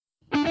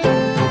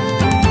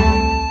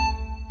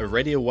a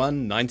Radio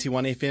 1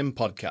 91 FM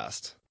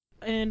podcast.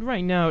 And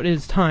right now it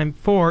is time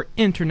for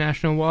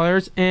International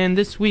Waters, and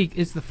this week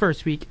is the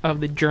first week of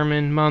the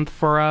German month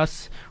for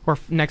us, or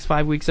next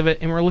 5 weeks of it,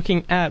 and we're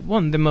looking at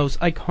one of the most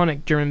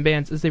iconic German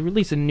bands as they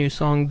release a new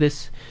song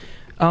this,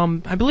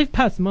 I believe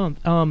past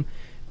month,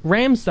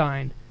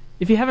 Rammstein.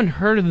 If you haven't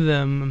heard of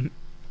them,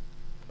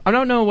 I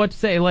don't know what to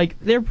say. Like,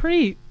 they're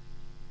pretty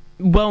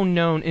well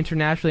known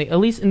internationally, at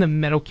least in the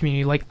metal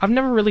community. Like, I've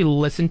never really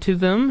listened to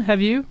them. Have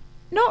you?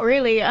 Not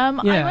really. I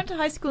went to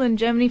high school in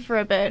Germany for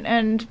a bit,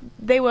 and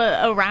they were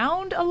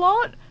around a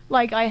lot.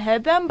 Like, I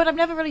heard them, but I've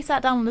never really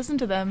sat down and listened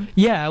to them.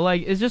 Yeah,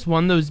 like, it's just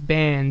one of those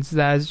bands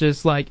that is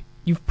just, like,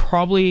 you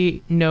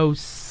probably know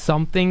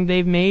something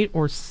they've made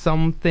or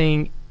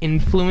something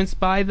influenced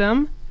by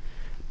them,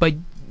 but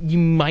you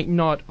might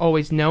not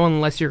always know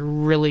unless you're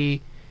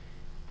really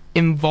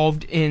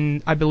involved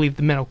in, I believe,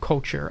 the metal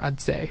culture,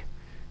 I'd say.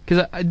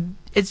 Because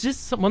it's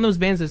just one of those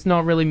bands that's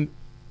not really...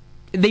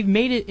 They've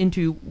made it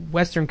into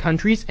Western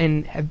countries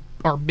and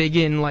are big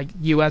in, like,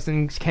 U.S.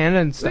 and Canada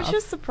and stuff. Which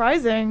is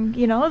surprising,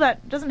 you know?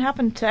 That doesn't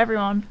happen to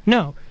everyone.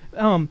 No.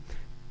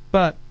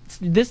 But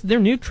their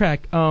new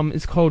track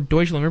is called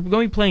Deutschland. We're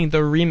going to be playing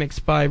the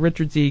remix by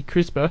Richard Z.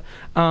 Kruspe.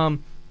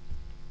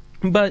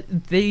 But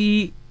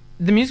the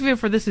music video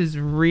for this is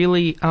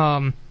really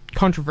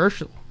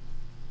controversial.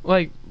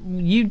 Like,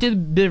 you did a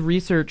bit of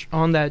research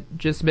on that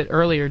just a bit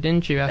earlier,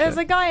 didn't you? There's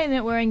a guy in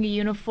it wearing a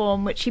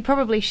uniform, which he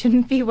probably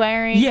shouldn't be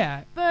wearing.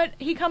 Yeah. But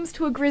he comes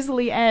to a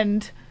grisly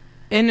end.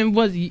 And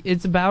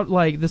it's about,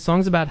 like, the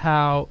song's about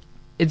how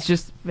it's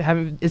just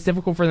it's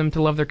difficult for them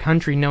to love their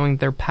country knowing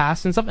their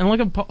past and stuff. And, like,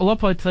 a lot of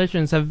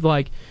politicians have,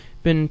 like,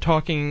 been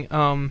talking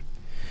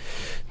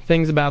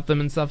things about them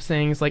and stuff,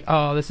 saying it's like,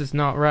 oh, this is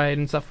not right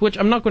and stuff, which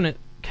I'm not going to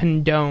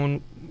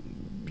condone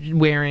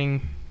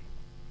wearing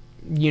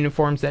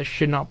uniforms that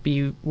should not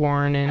be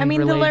worn. And I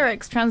mean, the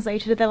lyrics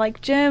translated, they're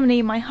like,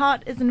 Germany, my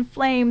heart is in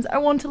flames, I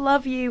want to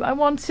love you, I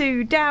want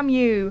to, damn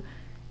you.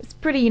 It's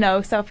pretty, you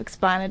know,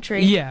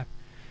 self-explanatory. Yeah.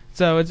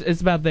 So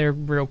it's about their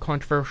real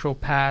controversial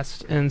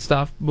past and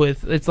stuff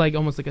with, it's like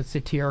almost like a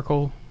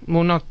satirical,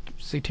 well, not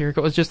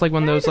satirical, it's just like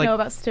one of those, I like... don't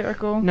know about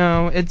satirical.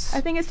 No, it's... I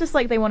think it's just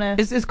like they want to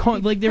be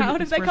like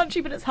proud of their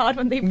country, but it's hard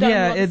when they've done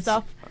a lot of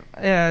stuff.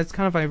 Yeah, it's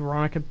kind of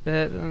ironic a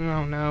bit, I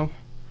don't know.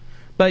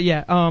 But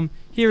yeah,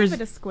 here's... Give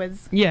it a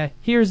squiz. Yeah,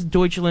 here's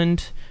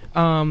Deutschland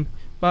by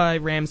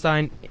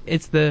Rammstein.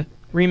 It's the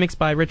remix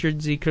by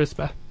Richard Z.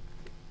 Kruspe.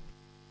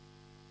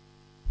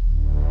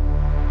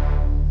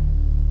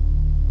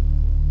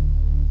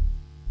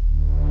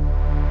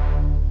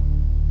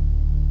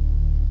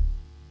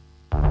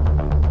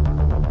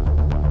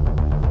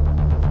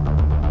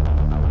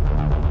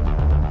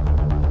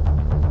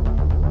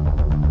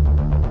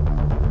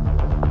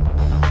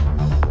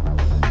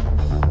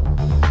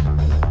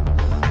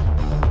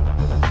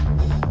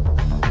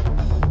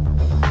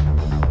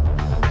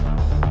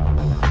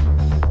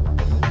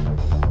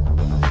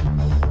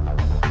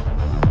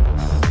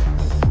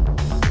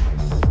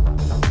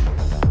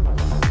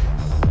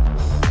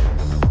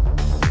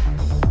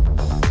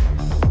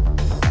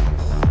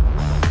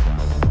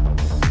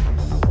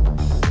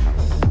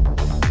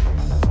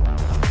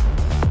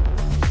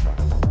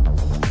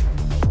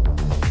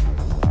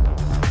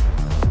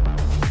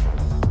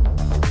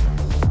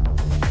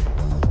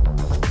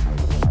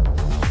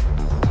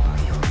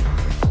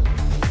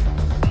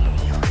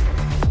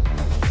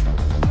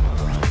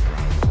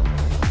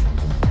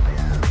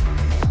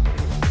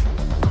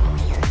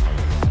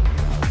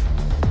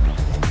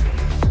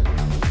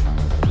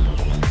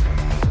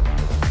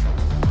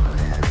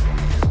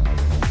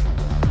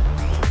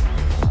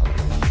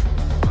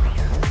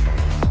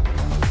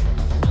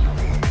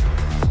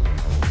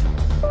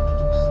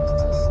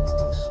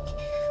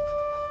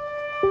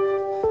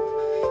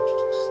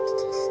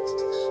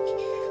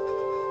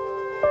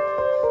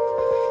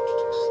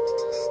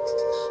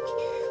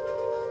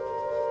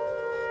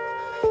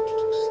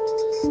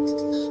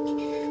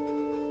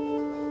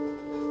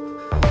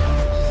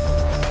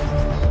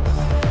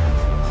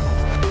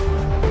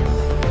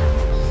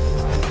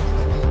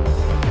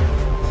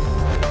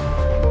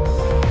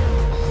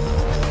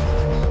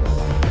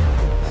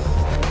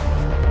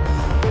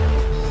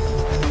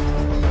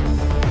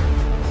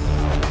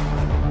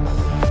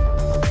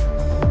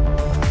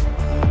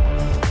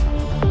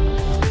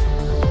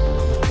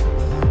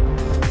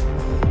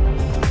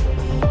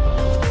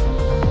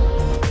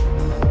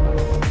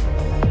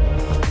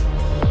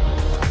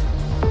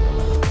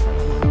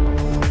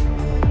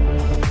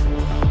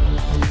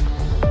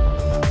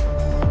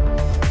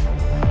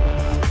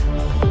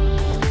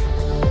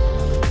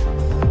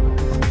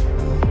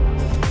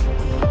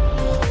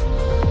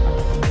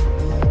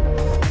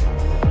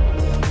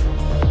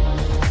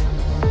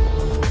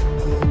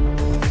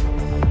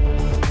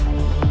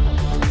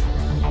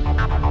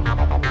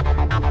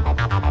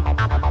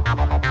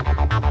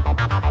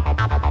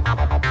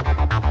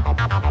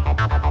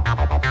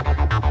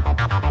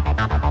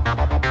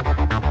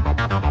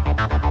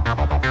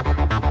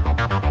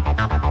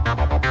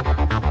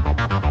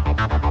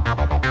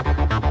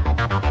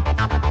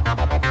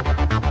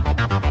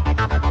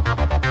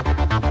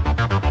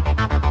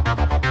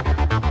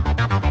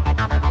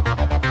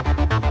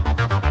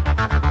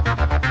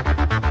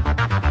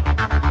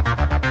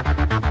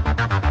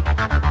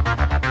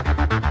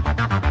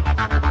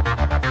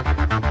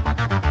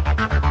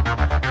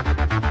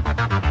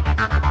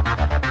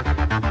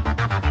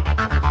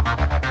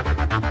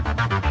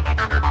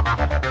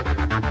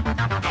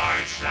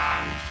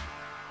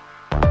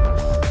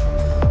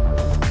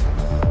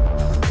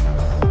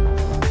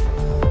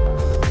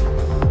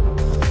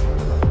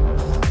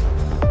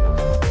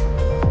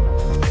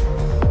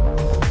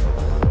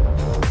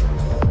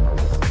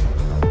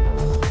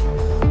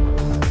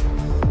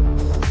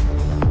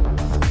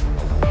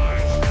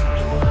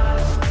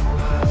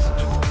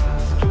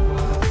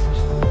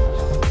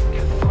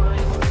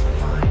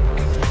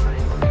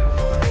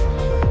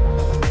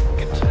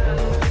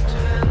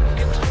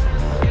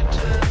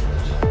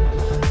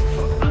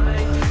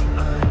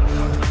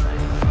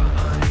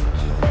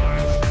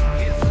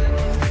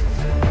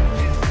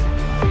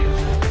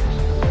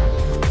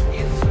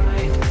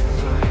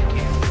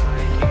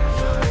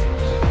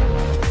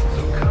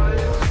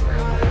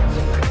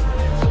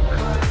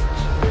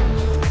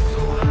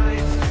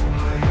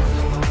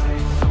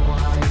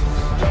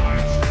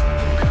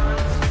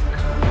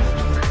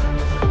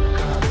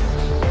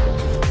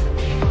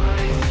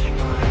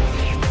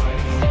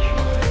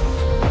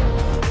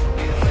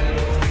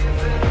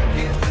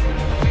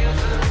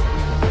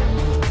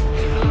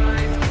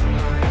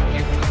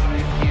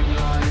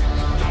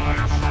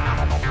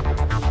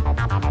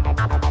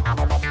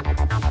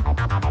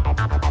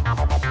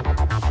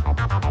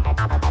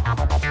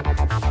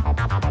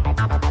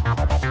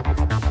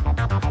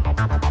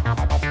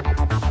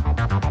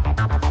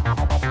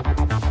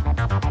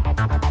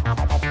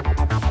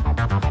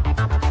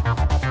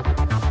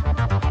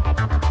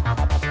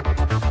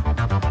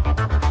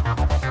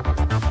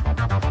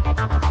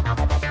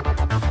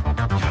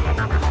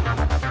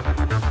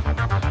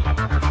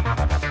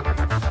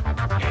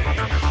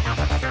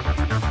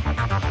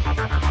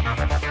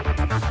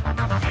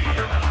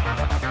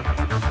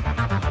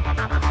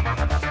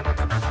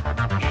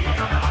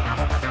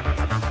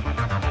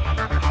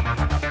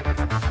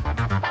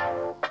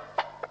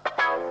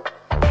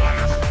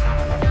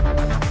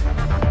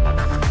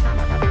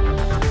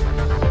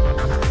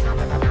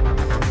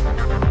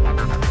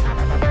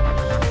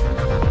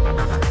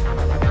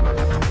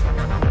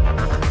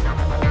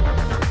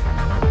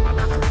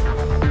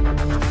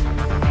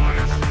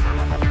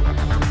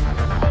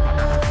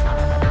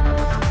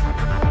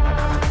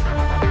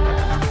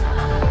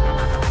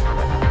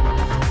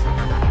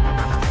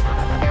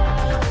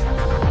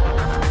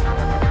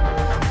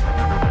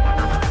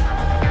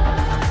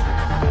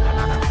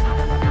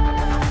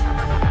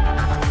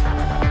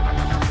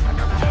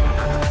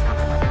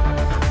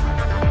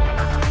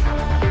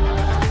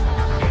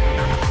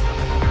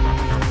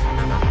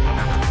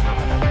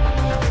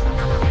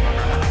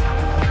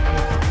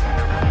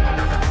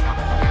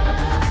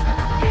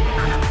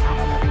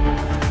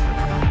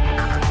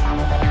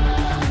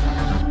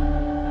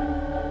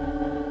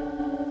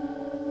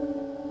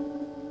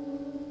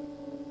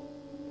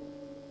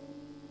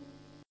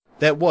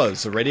 That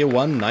was a Radio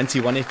 1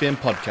 91 FM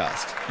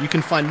podcast. You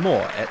can find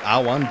more at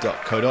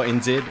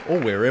r1.co.nz or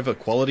wherever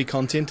quality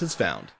content is found.